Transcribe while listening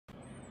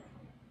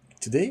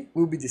Today,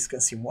 we'll be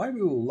discussing why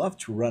we would love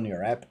to run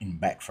your app in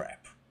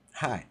Back4app.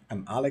 Hi,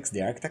 I'm Alex,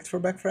 the architect for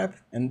Back4app,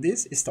 and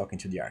this is Talking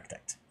to the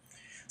Architect.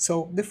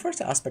 So, the first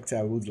aspect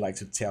I would like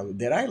to tell you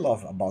that I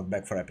love about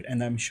Back4app,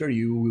 and I'm sure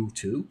you will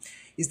too,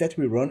 is that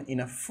we run in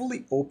a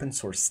fully open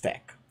source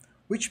stack,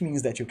 which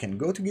means that you can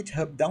go to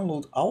GitHub,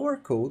 download our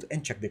code,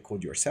 and check the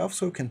code yourself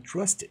so you can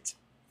trust it.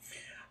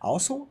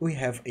 Also, we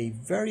have a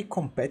very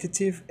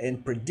competitive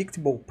and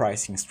predictable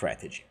pricing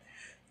strategy.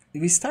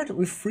 We start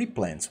with free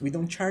plans. We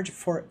don't charge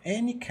for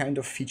any kind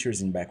of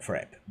features in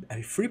Back4app.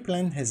 A free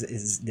plan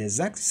is the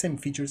exact same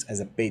features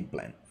as a paid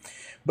plan.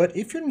 But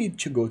if you need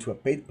to go to a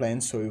paid plan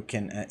so you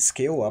can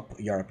scale up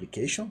your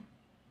application,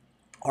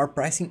 our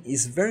pricing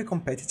is very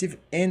competitive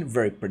and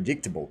very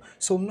predictable,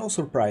 so no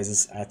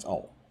surprises at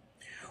all.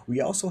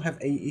 We also have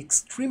a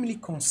extremely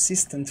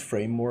consistent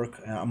framework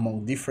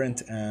among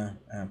different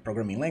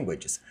programming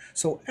languages.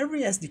 So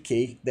every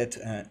SDK that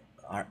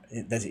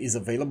is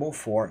available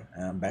for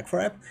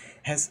Back4app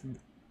has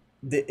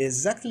the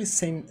exactly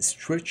same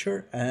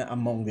structure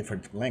among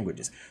different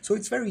languages. So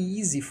it's very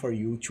easy for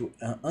you to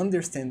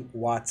understand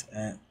what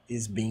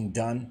is being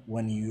done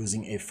when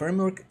using a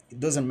framework. It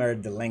doesn't matter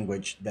the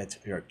language that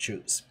you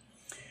choose.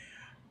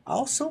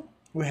 Also,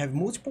 we have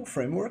multiple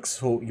frameworks,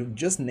 so you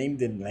just name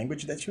the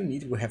language that you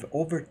need. We have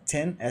over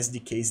 10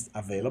 SDKs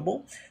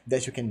available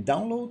that you can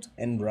download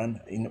and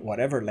run in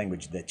whatever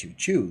language that you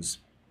choose.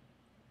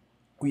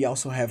 We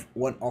also have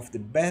one of the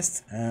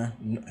best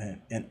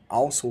and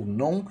also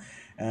known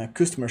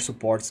customer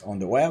supports on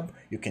the web.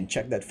 You can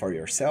check that for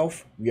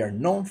yourself. We are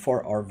known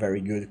for our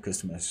very good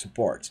customer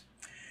support.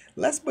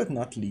 Last but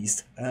not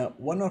least,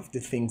 one of the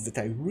things that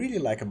I really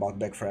like about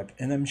Back4app,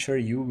 and I'm sure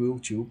you will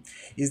too,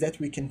 is that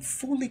we can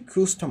fully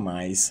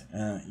customize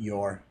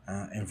your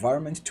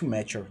environment to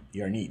match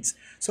your needs.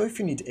 So if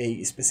you need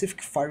a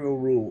specific firewall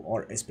rule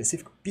or a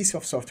specific piece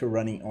of software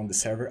running on the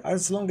server,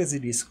 as long as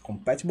it is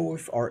compatible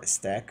with our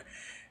stack,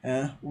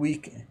 we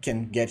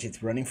can get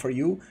it running for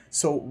you.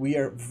 So we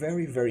are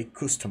very, very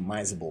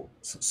customizable,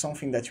 so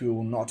something that you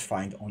will not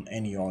find on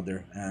any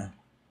other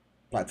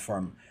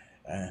platform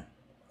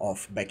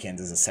of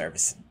backend as a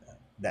service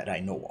that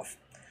I know of.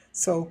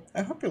 So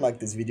I hope you liked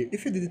this video.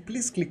 If you did,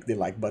 please click the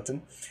like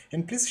button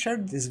and please share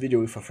this video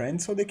with a friend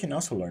so they can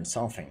also learn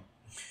something.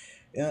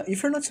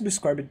 If you're not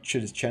subscribed to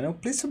the channel,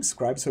 please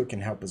subscribe so you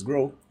can help us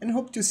grow, and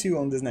hope to see you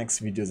on the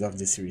next videos of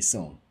this series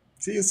soon.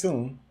 See you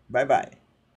soon. Bye bye.